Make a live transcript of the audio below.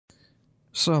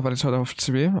So, war jetzt heute auf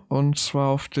CW und zwar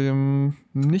auf dem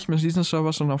nicht mehr Season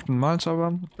Server, sondern auf dem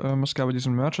Mainserver. Es gab ja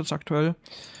diesen Merge jetzt aktuell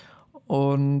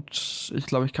und ich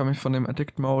glaube, ich kann mich von dem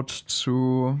Addict Mode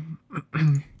zu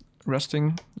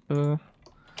Resting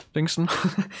dingsen.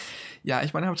 Ja,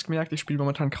 ich meine, ich habe es gemerkt, ich spiele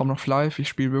momentan kaum noch Flyff. Ich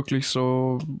spiele wirklich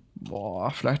so,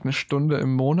 vielleicht eine Stunde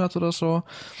im Monat oder so.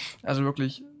 Also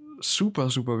wirklich super,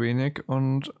 super wenig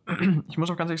und ich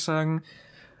muss auch ganz ehrlich sagen,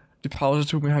 die Pause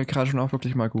tut mir halt gerade schon auch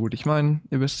wirklich mal gut. Ich meine,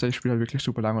 ihr wisst ja, ich spiele halt wirklich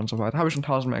super lange und so weiter. Habe ich schon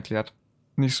tausendmal erklärt.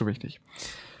 Nicht so wichtig.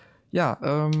 Ja,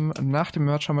 nach dem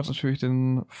Merch haben wir jetzt natürlich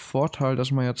den Vorteil, dass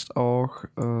wir jetzt auch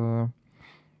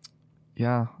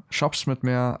Shops mit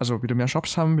mehr, also wieder mehr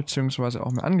Shops haben, beziehungsweise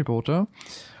auch mehr Angebote.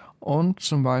 Und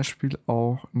zum Beispiel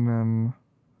auch einen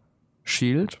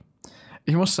Shield.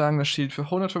 Ich muss sagen, das Shield für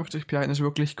 150 PI ist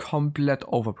wirklich komplett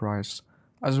overpriced.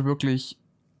 Also wirklich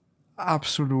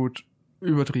absolut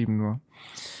übertrieben nur.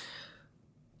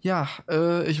 Ja,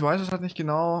 ich weiß es halt nicht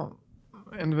genau,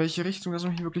 in welche Richtung das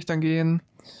mich wirklich dann gehen.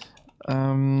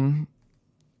 Ähm,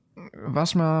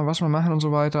 was wir machen und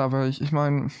so weiter, aber ich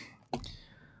meine,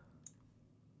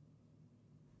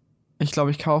 ich glaube,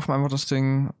 ich kaufe mir einfach das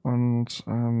Ding und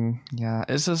ja,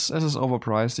 es ist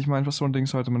overpriced. Ich meine, für so ein Ding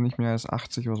sollte man nicht mehr als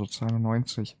 80 oder so zahlen,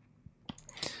 90.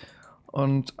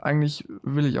 Und eigentlich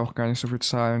will ich auch gar nicht so viel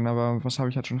zahlen, aber was habe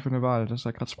ich halt schon für eine Wahl? Das ist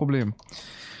ja gerade das Problem.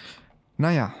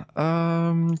 Naja,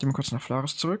 gehen wir kurz nach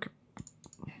Flares zurück.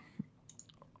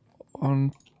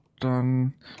 Und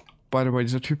dann, by the way,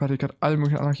 dieser Typ hat hier gerade alle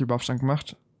möglichen Anarchie-Buffs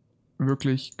gemacht.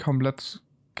 Wirklich komplett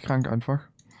krank einfach.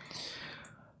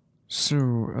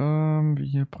 So,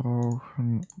 wir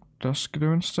brauchen das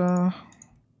Gedöns da.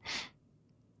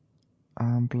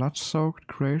 Blood-Soaked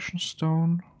Creation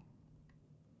Stone.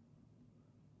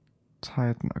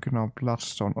 Titan, genau,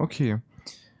 Bloodstone, okay.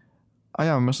 Ah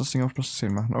ja, wir müssen das Ding auf plus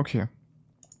 10 machen, okay.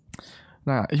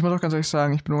 Naja, ich muss auch ganz ehrlich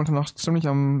sagen, ich bin momentan noch ziemlich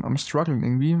am struggeln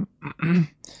irgendwie.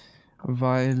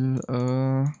 Weil,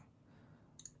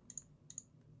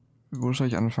 wo soll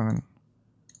ich anfangen?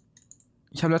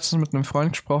 Ich habe letztens mit einem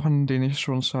Freund gesprochen, den ich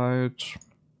schon seit,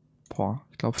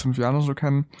 ich glaube 5 Jahren oder so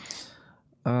kenne.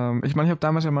 Ich meine, ich habe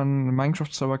damals ja mal einen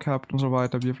Minecraft-Server gehabt und so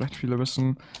weiter, wie ihr vielleicht viele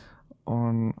wissen.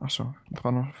 Und, achso, wir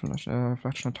brauchen noch vielleicht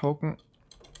schon ein Token.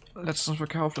 Letztens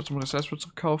verkauft, jetzt muss ich selbst wieder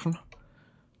zurückkaufen.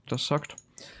 Das sagt.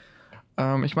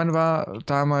 Ich meine, war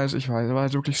damals, ich weiß, er war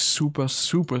halt wirklich super,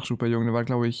 super, super jung. Der war,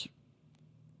 glaube ich,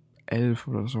 11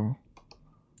 oder so.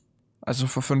 Also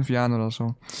vor 5 Jahren oder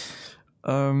so.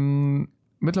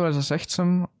 Mittlerweile ist er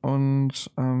 16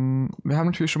 und wir haben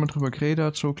natürlich schon mal drüber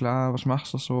geredet, so klar, was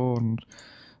machst du so und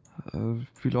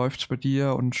wie läuft's bei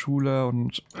dir und Schule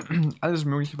und alles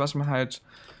mögliche, was man halt,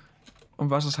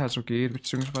 um was es halt so geht,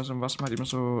 beziehungsweise um was man halt eben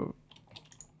so,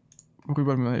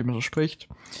 worüber man eben so spricht.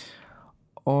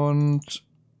 Und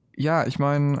ja, ich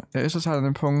meine, er ist jetzt halt an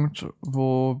dem Punkt,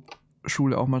 wo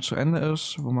Schule auch mal zu Ende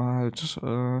ist, wo man halt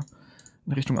in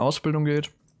Richtung Ausbildung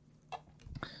geht.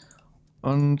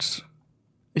 Und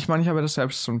ich meine, ich habe das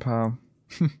selbst so ein paar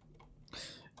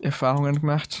Erfahrungen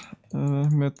gemacht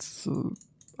mit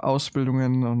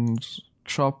Ausbildungen und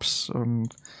Jobs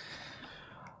und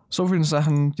so vielen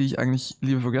Sachen, die ich eigentlich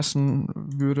lieber vergessen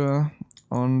würde.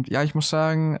 Und ja, ich muss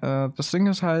sagen, das Ding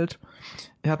ist halt,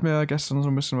 er hat mir gestern so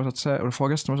ein bisschen was erzählt, oder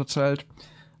vorgestern was erzählt,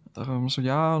 so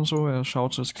ja und so, er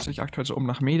schaut sich aktuell so um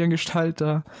nach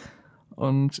Mediengestalter.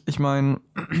 Und ich meine,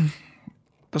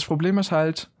 das Problem ist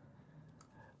halt,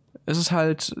 es ist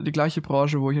halt die gleiche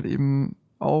Branche, wo ich halt eben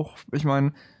auch, ich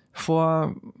meine,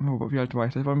 wie alt war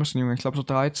ich? Ich war ein bisschen jünger, ich glaube so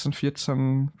 13,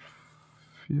 14,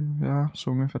 ja,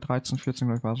 so ungefähr 13, 14,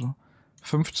 glaube ich, war so.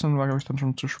 15 war, glaube ich, dann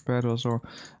schon zu spät oder so.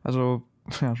 Also,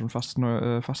 ja, schon fast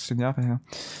 10 Jahre her.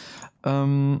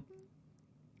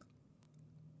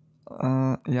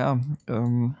 Ja,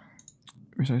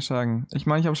 wie soll ich sagen? Ich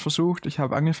meine, ich habe es versucht, ich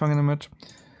habe angefangen damit,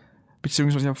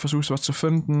 beziehungsweise ich habe versucht, was zu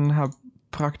finden, habe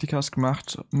Praktikas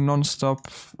gemacht, nonstop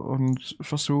und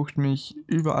versucht, mich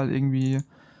überall irgendwie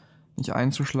nicht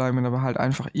einzuschleimen, aber halt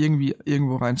einfach irgendwie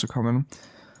irgendwo reinzukommen.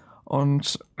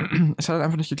 Und es hat halt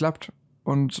einfach nicht geklappt.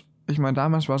 Und ich meine,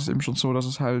 damals war es eben schon so, dass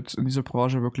es halt in dieser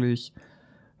Branche wirklich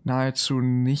nahezu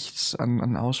nichts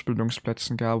an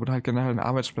Ausbildungsplätzen gab oder halt generell an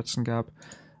Arbeitsplätzen gab.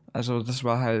 Also das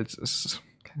war halt,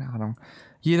 keine Ahnung.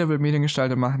 Jeder will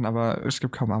Mediengestalter machen, aber es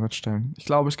gibt kaum Arbeitsstellen. Ich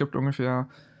glaube, es gibt ungefähr,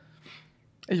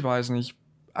 ich weiß nicht,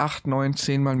 8, 9,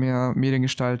 10 Mal mehr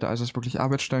Mediengestalter, als es wirklich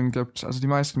Arbeitsstellen gibt. Also die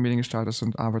meisten Mediengestalter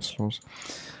sind arbeitslos.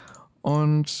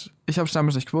 Und ich habe es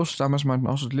damals nicht gewusst. Damals meinten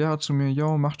auch so die Lehrer zu mir,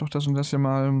 yo, mach doch das und das hier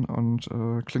mal und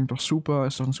klingt doch super,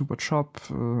 ist doch ein super Job,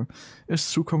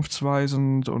 ist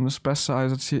zukunftsweisend und ist besser,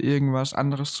 als jetzt hier irgendwas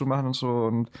anderes zu machen und so.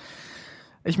 Und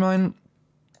ich meine,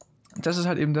 das ist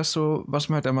halt eben das so, was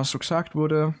mir halt damals so gesagt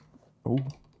wurde. Oh.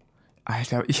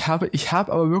 Alter, ich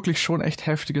habe aber wirklich schon echt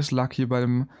heftiges Luck hier bei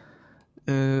dem,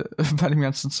 bei dem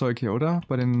ganzen Zeug hier, oder?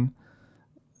 Bei den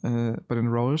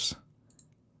Rolls.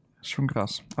 Ist schon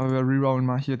krass. Aber wir rerollen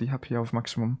mal hier die HP auf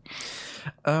Maximum.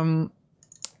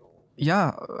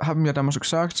 Ja, haben wir damals so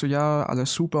gesagt, so ja,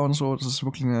 alles super und so, das ist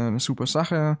wirklich eine super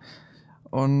Sache.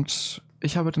 Und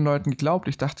ich habe den Leuten geglaubt,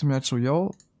 ich dachte mir halt so,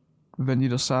 yo, wenn die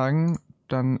das sagen,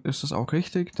 dann ist das auch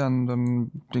richtig, dann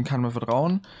denen kann man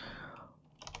vertrauen.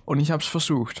 Und ich habe es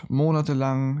versucht,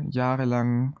 monatelang,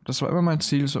 jahrelang, das war immer mein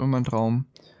Ziel, das war immer mein Traum.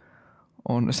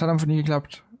 Und es hat einfach nie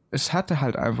geklappt. Es hatte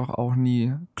halt einfach auch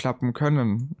nie klappen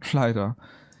können, leider.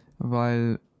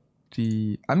 Weil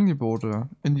die Angebote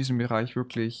in diesem Bereich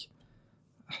wirklich...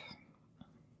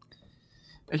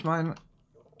 Ich meine,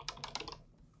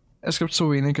 es gibt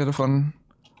so wenige davon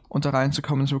und da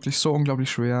reinzukommen ist wirklich so unglaublich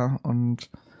schwer. Und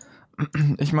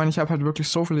ich meine, ich habe halt wirklich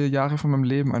so viele Jahre von meinem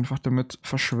Leben einfach damit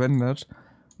verschwendet.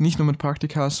 Nicht nur mit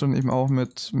Praktika, sondern eben auch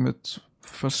mit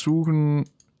Versuchen,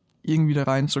 irgendwie da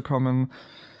reinzukommen.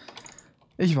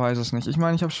 Ich weiß es nicht. Ich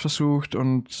meine, ich habe es versucht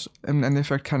und im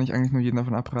Endeffekt kann ich eigentlich nur jeden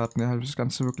davon abraten, der halt das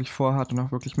Ganze wirklich vorhat und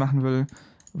auch wirklich machen will,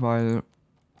 weil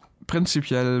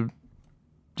prinzipiell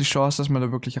die Chance, dass man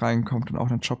da wirklich reinkommt und auch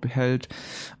einen Job behält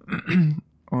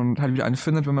und halt wieder einen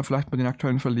findet, wenn man vielleicht bei den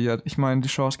aktuellen verliert. Ich meine, die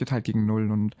Chance geht halt gegen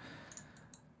 0 und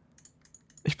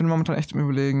ich bin momentan echt im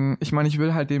Überlegen. Ich meine, ich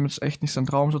will halt dem jetzt echt nicht seinen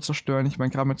Traum so zerstören. Ich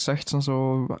meine, gerade mit 16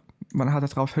 so, man hat ja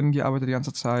drauf hingearbeitet die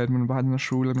ganze Zeit, man war halt in der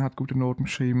Schule, man hat gute Noten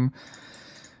geschrieben.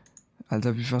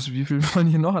 Alter, wie viel wollen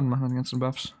die hier noch anmachen, die ganzen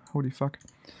Buffs? Holy fuck.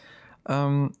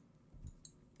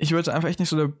 Ich will jetzt einfach echt nicht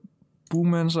so der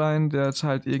Boomman sein, der jetzt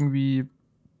halt irgendwie...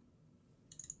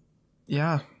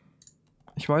 Ja,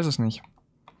 ich weiß es nicht.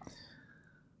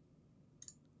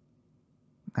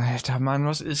 Alter, Mann,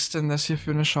 was ist denn das hier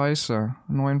für eine Scheiße?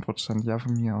 9%, ja,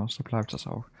 von mir aus, so bleibt das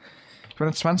auch. Ich habe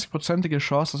eine 20%ige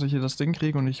Chance, dass ich hier das Ding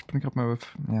kriege und ich bin gerade mal...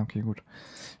 Ja, okay, gut.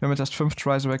 Wir haben jetzt erst 5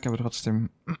 Tries weg, aber trotzdem...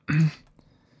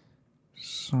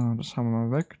 So, das haben wir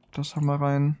mal weg. Das haben wir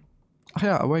rein. Ach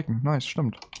ja, Awaken. Nice,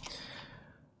 stimmt.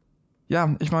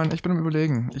 Ja, ich meine, ich bin am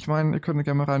Überlegen. Ich meine, ihr könnt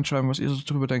gerne mal reinschreiben, was ihr so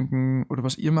drüber denken oder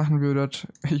was ihr machen würdet.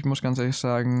 Ich muss ganz ehrlich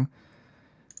sagen,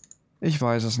 ich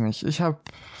weiß es nicht. Ich hab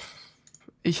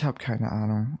keine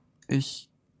Ahnung. Ich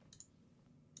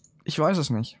weiß es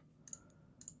nicht.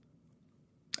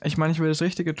 Ich meine, ich will das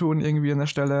Richtige tun irgendwie an der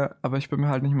Stelle, aber ich bin mir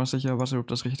halt nicht mal sicher, was überhaupt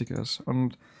das Richtige ist.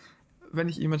 Und wenn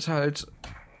ich ihm jetzt halt...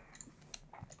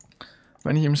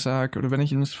 Wenn ich ihm sage, oder wenn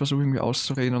ich ihm versuche, irgendwie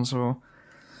auszureden und so,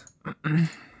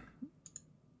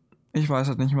 ich weiß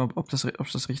halt nicht mehr, ob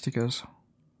das richtig ist.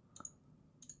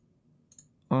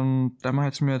 Und da mache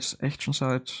ich mir jetzt echt schon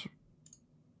seit,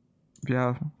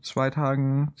 ja, 2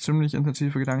 Tagen ziemlich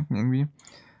intensive Gedanken irgendwie.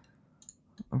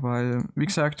 Weil, wie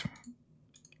gesagt,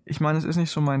 ich meine, es ist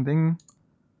nicht so mein Ding.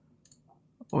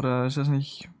 Oder es ist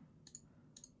nicht...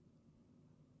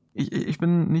 Ich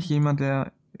bin nicht jemand,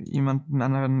 der jemanden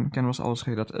anderen gerne was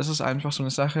ausredet. Es ist einfach so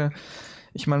eine Sache,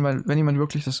 ich meine, weil wenn jemand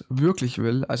wirklich das wirklich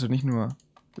will, also nicht nur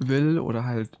will oder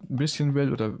halt ein bisschen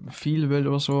will oder viel will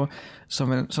oder so,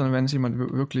 sondern wenn es jemand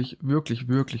wirklich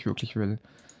will,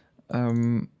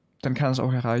 dann kann es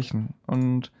auch erreichen.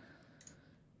 Und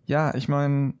ja, ich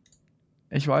meine,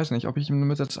 ich weiß nicht, ob ich ihm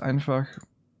damit jetzt einfach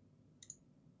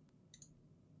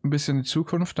ein bisschen die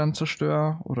Zukunft dann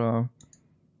zerstöre oder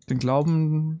den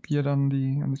Glauben hier dann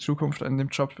an die Zukunft in dem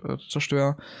Job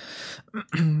zerstöre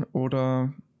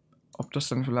oder ob das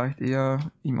dann vielleicht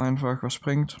eher ihm einfach was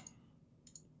bringt.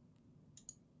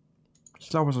 Ich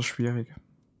glaube, es ist schwierig.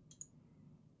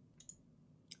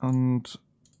 Und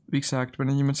wie gesagt, wenn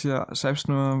ich ihm jetzt hier selbst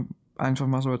nur einfach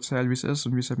mal so erzähle, wie es ist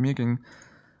und wie es halt mir ging,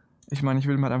 ich meine, ich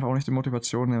will mir halt einfach auch nicht die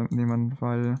Motivation nehmen,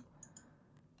 weil,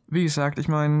 wie gesagt, ich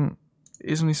meine,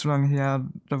 ist noch nicht so lange her,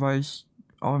 da war ich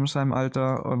auch in seinem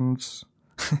Alter und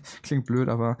klingt blöd,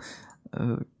 aber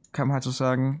kann man halt so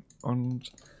sagen.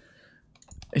 Und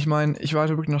ich meine, ich war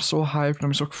halt wirklich noch so hyped und hab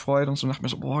mich so gefreut und so dachte mir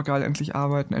so, boah, geil, endlich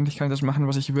arbeiten, endlich kann ich das machen,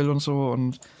 was ich will und so.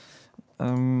 Und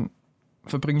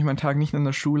verbringe ich meinen Tag nicht in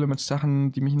der Schule mit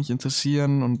Sachen, die mich nicht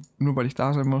interessieren und nur weil ich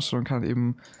da sein muss, sondern kann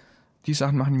eben die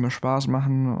Sachen machen, die mir Spaß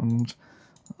machen. Und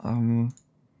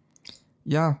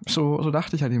ja, so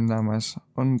dachte ich halt eben damals.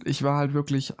 Und ich war halt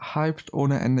wirklich hyped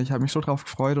ohne Ende. Ich habe mich so drauf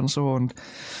gefreut und so. Und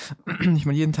ich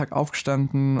bin jeden Tag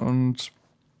aufgestanden und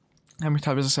habe mich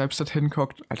teilweise selbst dorthin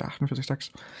geguckt. Alter, 48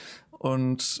 Tags.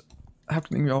 Und habe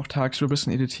dann irgendwie auch tagsüber ein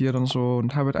bisschen editiert und so.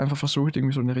 Und habe halt einfach versucht,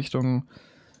 irgendwie so in die Richtung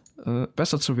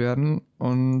besser zu werden.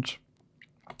 Und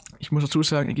ich muss dazu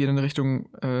sagen, ich gehe in die Richtung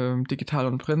digital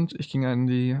und Print. Ich ging in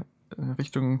die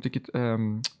Richtung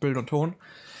Bild und Ton.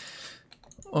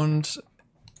 Und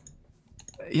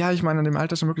ja, ich meine, in dem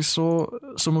Alter ist man wirklich so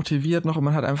motiviert noch und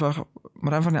man hat einfach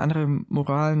eine andere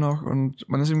Moral noch und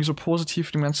man ist irgendwie so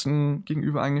positiv dem Ganzen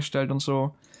gegenüber eingestellt und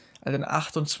so. Alter, ein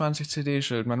 28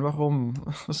 CD-Schild, man, warum?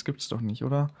 Das gibt's doch nicht,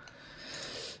 oder?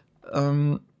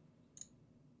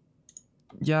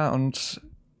 Ja, und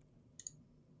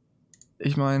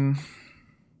ich meine,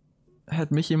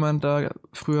 hätte mich jemand da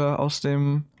früher aus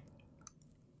dem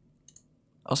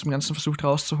Ganzen versucht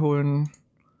rauszuholen.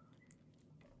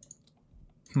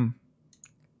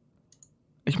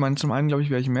 Ich meine, zum einen, glaube ich,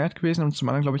 wäre ich mad gewesen und zum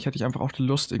anderen, glaube ich, hätte ich einfach auch die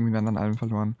Lust irgendwie dann an allem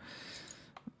verloren.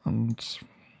 Und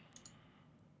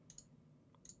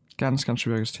ganz, ganz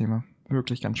schwieriges Thema.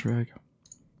 Wirklich ganz schwierig.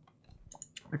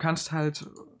 Du kannst halt,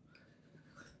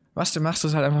 was du machst,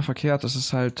 ist halt einfach verkehrt. Das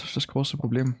ist halt das große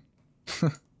Problem.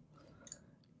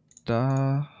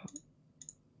 Da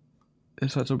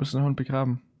ist halt so ein bisschen der Hund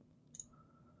begraben.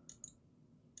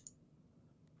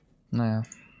 Naja.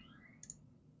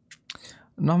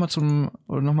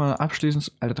 Nochmal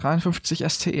abschließend, Alter, 53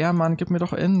 STR, Mann, gib mir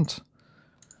doch Int.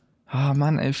 Ah,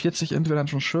 Mann, ey, 40 Int wäre dann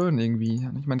schon schön irgendwie.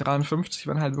 Ich meine, 53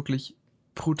 wären halt wirklich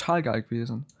brutal geil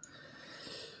gewesen.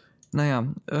 Naja,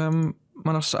 mal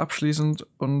noch so abschließend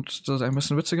und das ist ein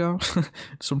bisschen witziger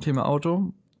zum Thema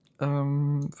Auto.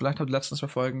 Vielleicht habt ihr letzte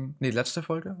Folge.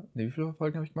 Wie viele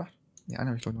Folgen habe ich gemacht? Ja, eine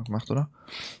habe ich glaube ich noch gemacht, oder?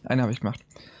 Eine habe ich gemacht.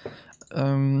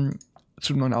 Zum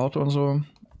neuen Auto und so.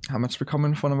 Haben wir jetzt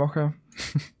bekommen vor einer Woche.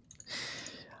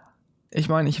 Ich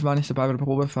meine, ich war nicht dabei bei der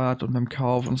Probefahrt und beim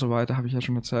Kauf und so weiter, habe ich ja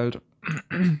schon erzählt.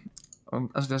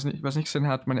 Und also was nicht gesehen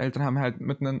hat, meine Eltern haben halt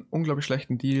mit einem unglaublich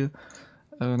schlechten Deal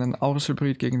einen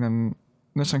Autos-Hybrid gegen einen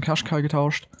Nissan Qashqai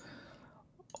getauscht.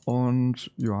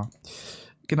 Und ja,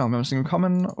 genau, wir haben das Ding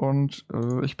bekommen und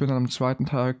ich bin dann am zweiten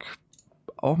Tag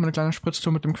auch mal eine kleine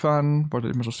Spritztour mit dem gefahren, wollte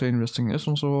immer so sehen, wie das Ding ist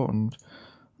und so und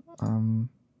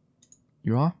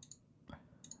ja,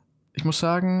 ich muss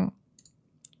sagen,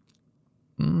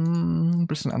 ein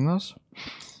bisschen anders.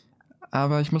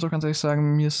 Aber ich muss auch ganz ehrlich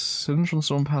sagen, mir sind schon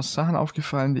so ein paar Sachen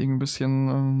aufgefallen, die irgendwie ein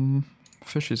bisschen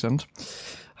fishy sind.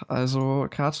 Also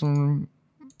gerade so in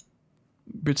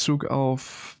Bezug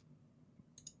auf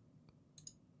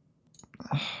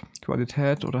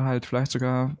Qualität oder halt vielleicht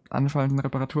sogar anfallenden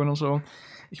Reparaturen und so.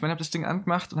 Ich meine, ich habe das Ding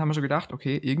angemacht und habe mir so gedacht,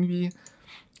 okay, irgendwie,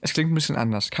 es klingt ein bisschen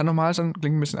anders. Kann normal sein,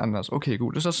 klingt ein bisschen anders. Okay,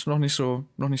 gut, ist das noch nicht so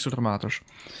dramatisch.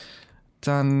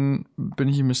 Dann bin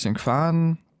ich ein bisschen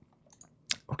gefahren.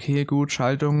 Okay, gut,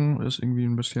 Schaltung ist irgendwie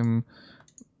ein bisschen,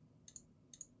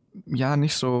 ja,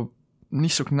 nicht so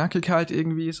knackig halt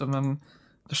irgendwie, sondern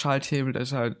der Schalthebel,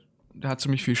 der hat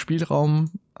ziemlich viel Spielraum.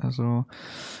 Also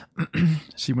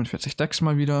 47 Decks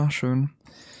mal wieder, schön.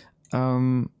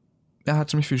 Er hat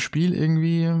ziemlich viel Spiel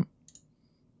irgendwie.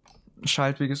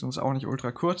 Schaltweg ist uns auch nicht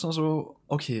ultra kurz und so.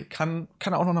 Okay, kann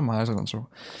auch noch normal sein und so.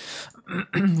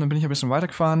 Dann bin ich ein bisschen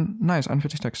weitergefahren. Nice,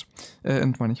 41 Decks.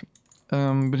 Meine ich.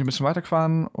 Bin ich ein bisschen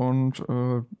weitergefahren und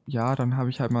ja, dann habe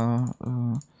ich halt mal,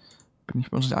 bin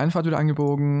ich bei uns in die Einfahrt wieder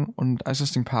angebogen und als ich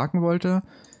das Ding parken wollte,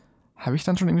 habe ich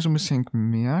dann schon irgendwie so ein bisschen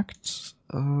gemerkt,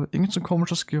 irgend so ein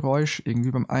komisches Geräusch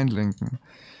irgendwie beim Einlenken.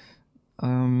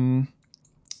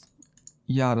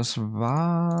 Ja, das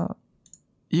war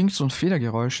irgend so ein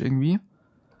Federgeräusch irgendwie.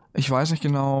 Ich weiß nicht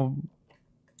genau,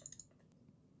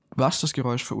 was das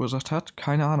Geräusch verursacht hat,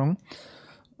 keine Ahnung.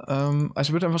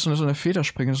 Also würde einfach so eine Feder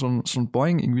springen, so ein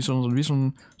Boing irgendwie,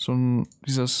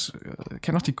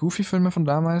 kennt auch die Goofy-Filme von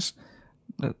damals?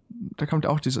 Da kommt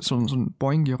auch so ein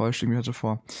Boing-Geräusch irgendwie halt so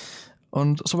vor.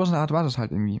 Und sowas in der Art war das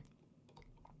halt irgendwie.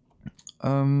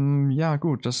 Ja,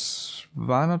 gut, das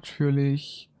war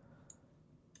natürlich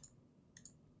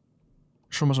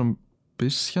schon mal so ein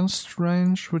bisschen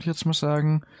strange, würde ich jetzt mal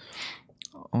sagen.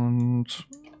 Und,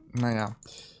 naja.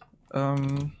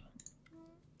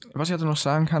 Was ich halt noch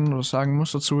sagen kann oder sagen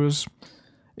muss dazu ist,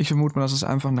 ich vermute mal, dass es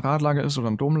einfach ein Radlager ist oder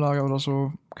ein Domlager oder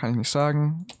so. Kann ich nicht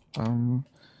sagen.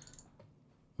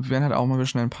 Wären halt auch mal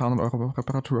schnell ein paar hundert Euro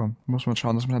Reparatur. Muss man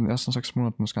schauen, dass man halt in den ersten 6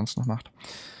 Monaten das Ganze noch macht.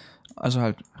 Also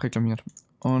halt reklamiert.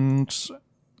 Und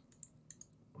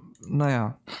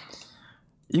naja.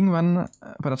 Irgendwann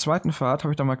bei der zweiten Fahrt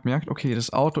habe ich dann mal gemerkt, okay,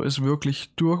 das Auto ist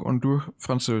wirklich durch und durch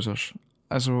französisch.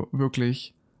 Also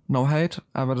wirklich no hate,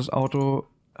 aber das Auto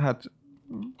hat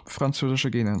französische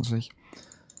Gene in sich.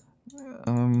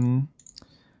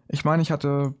 Ich meine, ich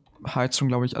hatte Heizung,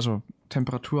 glaube ich, also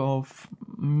Temperatur auf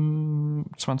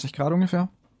 20 Grad ungefähr.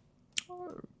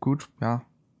 Gut, ja,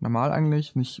 normal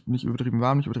eigentlich, nicht übertrieben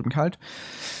warm, nicht übertrieben kalt.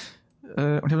 Und ich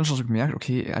habe dann schon so gemerkt,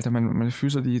 okay, Alter, meine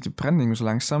Füße, die brennen irgendwie so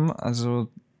langsam. Also,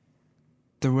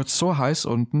 der wird so heiß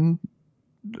unten,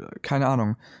 keine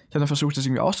Ahnung. Ich habe dann versucht, das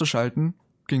irgendwie auszuschalten,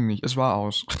 ging nicht, es war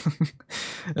aus.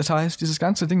 Das heißt, dieses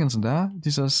ganze Ding sind da,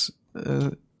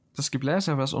 das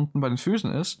Gebläse, was unten bei den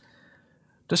Füßen ist,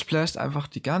 das bläst einfach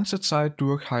die ganze Zeit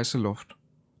durch heiße Luft.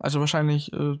 Also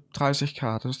wahrscheinlich 30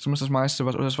 Grad, das ist zumindest das meiste,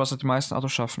 was die meisten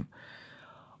Autos schaffen.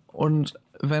 Und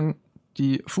wenn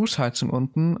die Fußheizung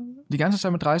unten die ganze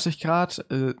Zeit mit 30 Grad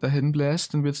dahin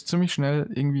bläst, dann wird es ziemlich schnell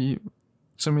irgendwie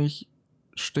ziemlich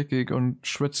stickig und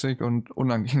schwitzig und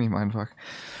unangenehm einfach.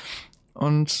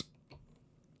 Und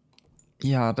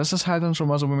ja, das ist halt dann schon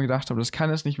mal so, wo ich mir gedacht habe, das kann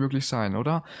es nicht wirklich sein,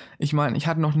 oder? Ich meine, ich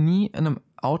hatte noch nie in einem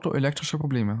Auto elektrische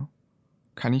Probleme.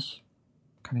 Kann ich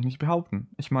nicht behaupten.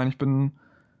 Ich meine,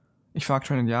 ich fahre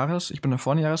aktuell ein Jahres, ich bin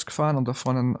davor ein Jahres gefahren und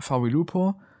davor einen VW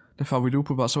Lupo. Der VW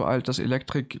Lupo war so alt, dass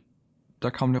Elektrik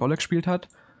da kaum eine Rolle gespielt hat.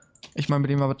 Ich meine,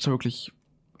 mit dem war zwar wirklich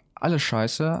alles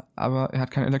scheiße, aber er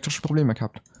hat keine elektrischen Probleme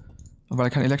gehabt. Weil er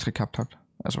keine Elektrik gehabt hat.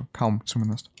 Also kaum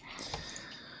zumindest.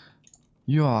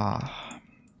 Ja.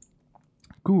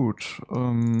 Gut.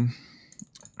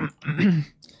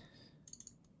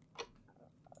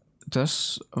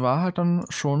 Das war halt dann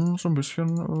schon so ein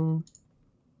bisschen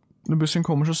eine bisschen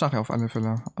komische Sache auf alle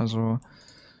Fälle. Also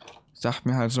ich dachte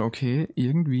mir halt so, okay,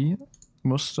 irgendwie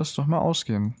muss das doch mal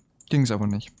ausgehen. Ging es aber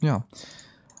nicht. Ja.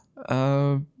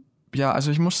 Ja,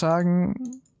 also ich muss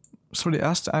sagen, so der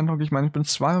erste Eindruck, ich meine, ich bin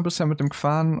zweimal bisher mit dem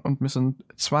gefahren und mir sind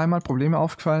zweimal Probleme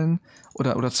aufgefallen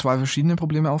oder zwei verschiedene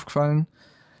Probleme aufgefallen.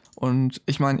 Und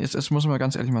ich meine, jetzt muss man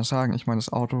ganz ehrlich mal sagen, ich meine,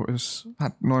 das Auto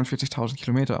hat 49.000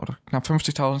 Kilometer oder knapp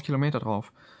 50.000 Kilometer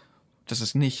drauf. Das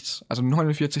ist nichts. Also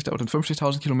 49 oder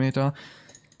 50.000 Kilometer,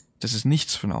 das ist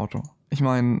nichts für ein Auto. Ich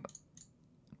meine,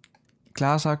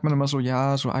 klar sagt man immer so,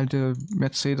 ja, so alte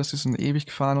Mercedes, die sind ewig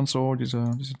gefahren und so,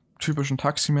 diese typischen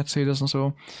Taxi-Mercedes und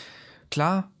so.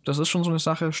 Klar, das ist schon so eine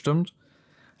Sache, stimmt.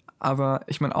 Aber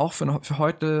ich meine, auch für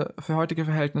heutige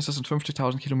Verhältnisse sind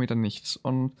 50.000 Kilometer nichts.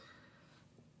 Und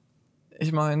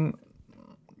ich meine,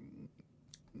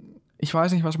 ich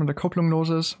weiß nicht, was mit der Kupplung los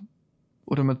ist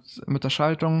oder mit der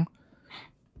Schaltung.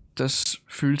 Das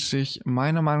fühlt sich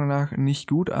meiner Meinung nach nicht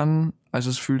gut an. Also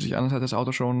es fühlt sich an, als hätte das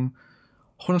Auto schon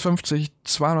 150,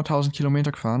 200.000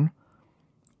 Kilometer gefahren.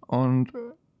 Und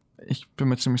ich bin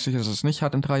mir ziemlich sicher, dass es nicht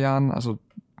hat in 3 Jahren. Also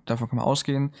davon kann man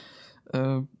ausgehen.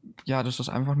 Ja, das ist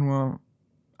einfach nur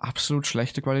absolut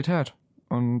schlechte Qualität.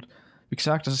 Und wie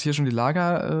gesagt, dass es hier schon die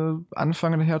Lager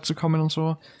anfangen daherzukommen und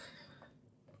so.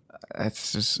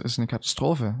 Es ist eine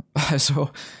Katastrophe. Also,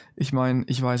 ich meine,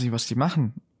 ich weiß nicht, was die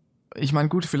machen. Ich meine,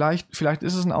 gut, vielleicht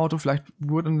ist es ein Auto, vielleicht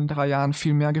wurde in den 3 Jahren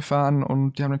viel mehr gefahren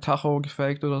und die haben den Tacho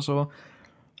gefaked oder so.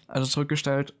 Also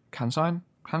zurückgestellt. Kann sein,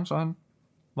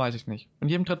 weiß ich nicht. In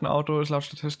jedem dritten Auto ist laut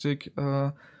Statistik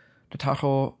der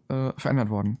Tacho verändert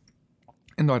worden.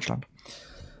 In Deutschland.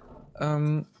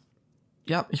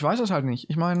 Ja, ich weiß es halt nicht.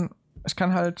 Ich meine, es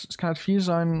kann halt viel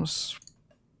sein.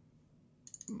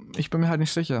 Ich bin mir halt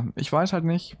nicht sicher. Ich weiß halt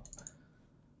nicht,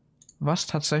 was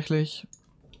tatsächlich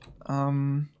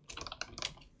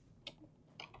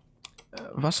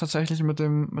mit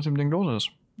dem Ding los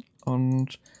ist.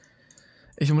 Und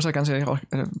ich muss ja ganz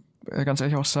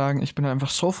ehrlich auch sagen, ich bin halt einfach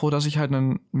so froh, dass ich halt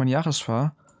mein Jahres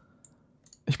fahre.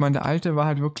 Ich meine, der alte war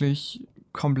halt wirklich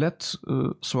komplett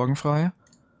sorgenfrei.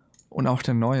 Und auch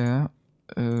der neue,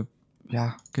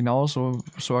 ja, genauso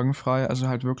sorgenfrei. Also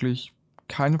halt wirklich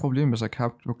keine Probleme bisher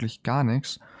gehabt. Wirklich gar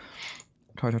nichts.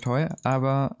 Toi, toi, toi.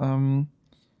 Aber,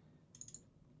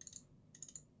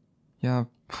 ja,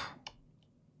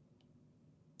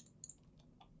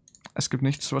 es gibt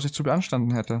nichts, was ich zu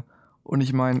beanstanden hätte. Und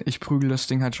ich meine, ich prügel das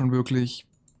Ding halt schon wirklich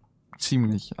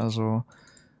ziemlich. Also,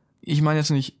 ich meine jetzt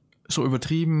nicht so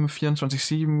übertrieben,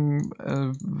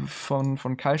 24/7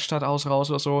 von Kaltstadt aus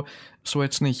raus oder so. So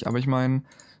jetzt nicht. Aber ich meine,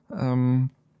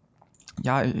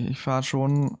 ja, ich fahre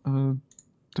schon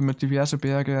damit diverse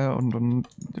Berge und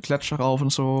Gletscher rauf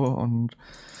und so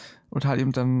und halt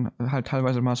eben dann halt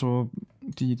teilweise mal so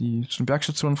die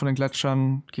Bergstationen von den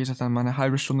Gletschern, geht halt dann mal eine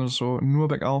halbe Stunde oder so nur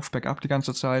bergauf, bergab die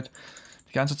ganze Zeit,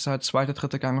 zweite,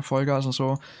 dritte Gang Vollgas und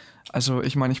so. Also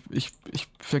ich meine, ich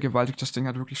vergewaltige das Ding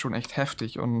halt wirklich schon echt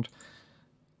heftig und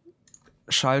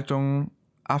Schaltung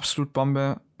absolut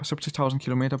Bombe, bei 70.000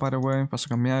 Kilometer by the way, was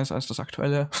sogar mehr ist als das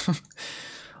aktuelle.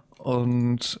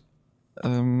 Und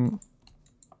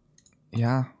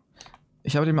ja,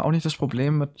 ich habe eben auch nicht das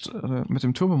Problem mit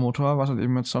dem Turbomotor, was halt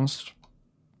eben jetzt sonst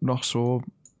noch so.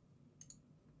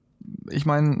 Ich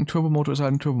meine, ein Turbomotor ist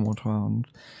halt ein Turbomotor und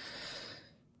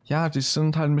ja, die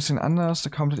sind halt ein bisschen anders, da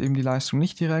kommt halt eben die Leistung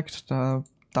nicht direkt, da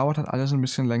dauert halt alles ein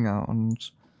bisschen länger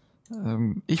und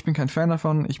ich bin kein Fan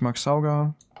davon, ich mag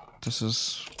Sauger, das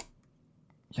ist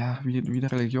ja wie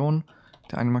der Religion,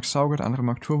 der eine mag Sauger, der andere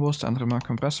mag Turbos, der andere mag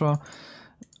Kompressor,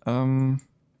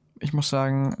 ich muss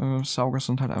sagen, Sauger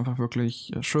sind halt einfach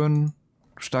wirklich schön.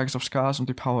 Du steigst aufs Gas und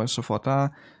die Power ist sofort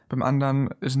da. Beim anderen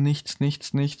ist nichts,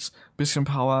 bisschen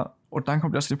Power und dann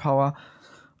kommt erst die Power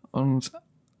und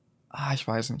ich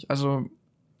weiß nicht. Also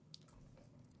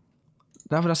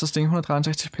dafür, dass das Ding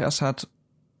 163 PS hat,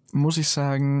 muss ich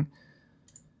sagen,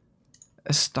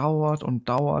 es dauert,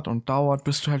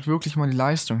 bis du halt wirklich mal die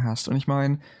Leistung hast. Und ich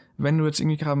meine, wenn du jetzt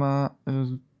irgendwie gerade mal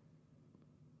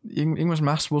irgendwas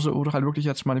machst, wo du halt wirklich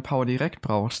jetzt mal die Power direkt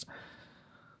brauchst,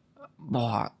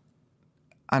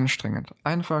 anstrengend.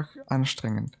 Einfach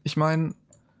anstrengend. Ich meine,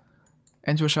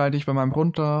 entweder schalte ich bei meinem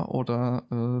runter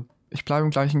oder ich bleibe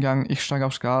im gleichen Gang, ich steige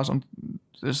aufs Gas und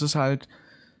es ist halt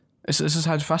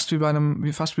fast wie bei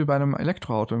einem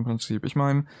Elektroauto im Prinzip. Ich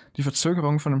meine, die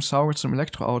Verzögerung von einem Sauger zum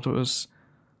Elektroauto ist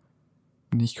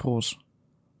nicht groß.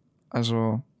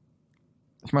 Also,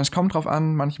 ich meine, es kommt drauf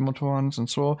an, manche Motoren sind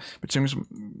so,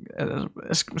 beziehungsweise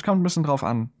es kommt ein bisschen drauf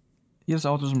an. Jedes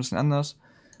Auto ist ein bisschen anders.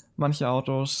 Manche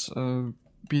Autos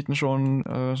bieten schon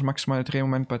das maximale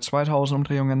Drehmoment bei 2000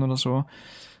 Umdrehungen oder so.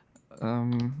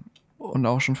 Und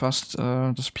auch schon fast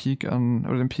den Peak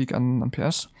an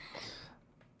PS.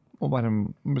 Wobei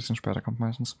dann ein bisschen später kommt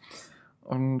meistens.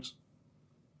 Und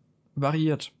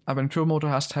variiert. Aber im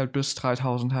Turbomotor hast halt bis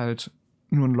 3000 halt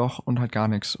nur ein Loch und halt gar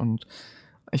nichts. Und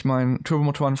ich meine,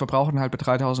 Turbomotoren verbrauchen halt bei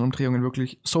 3000 Umdrehungen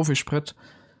wirklich so viel Sprit,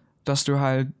 dass du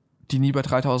halt die nie bei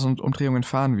 3000 Umdrehungen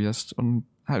fahren wirst. Und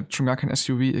halt schon gar kein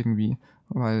SUV irgendwie.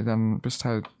 Weil dann bist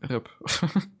halt RIP.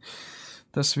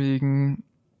 Deswegen,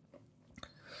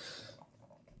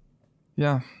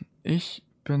 ja, ich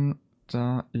bin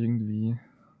da irgendwie,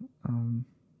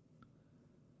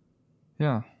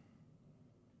 ja.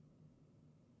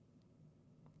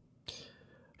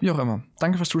 Wie auch immer.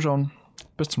 Danke fürs Zuschauen.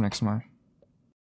 Bis zum nächsten Mal.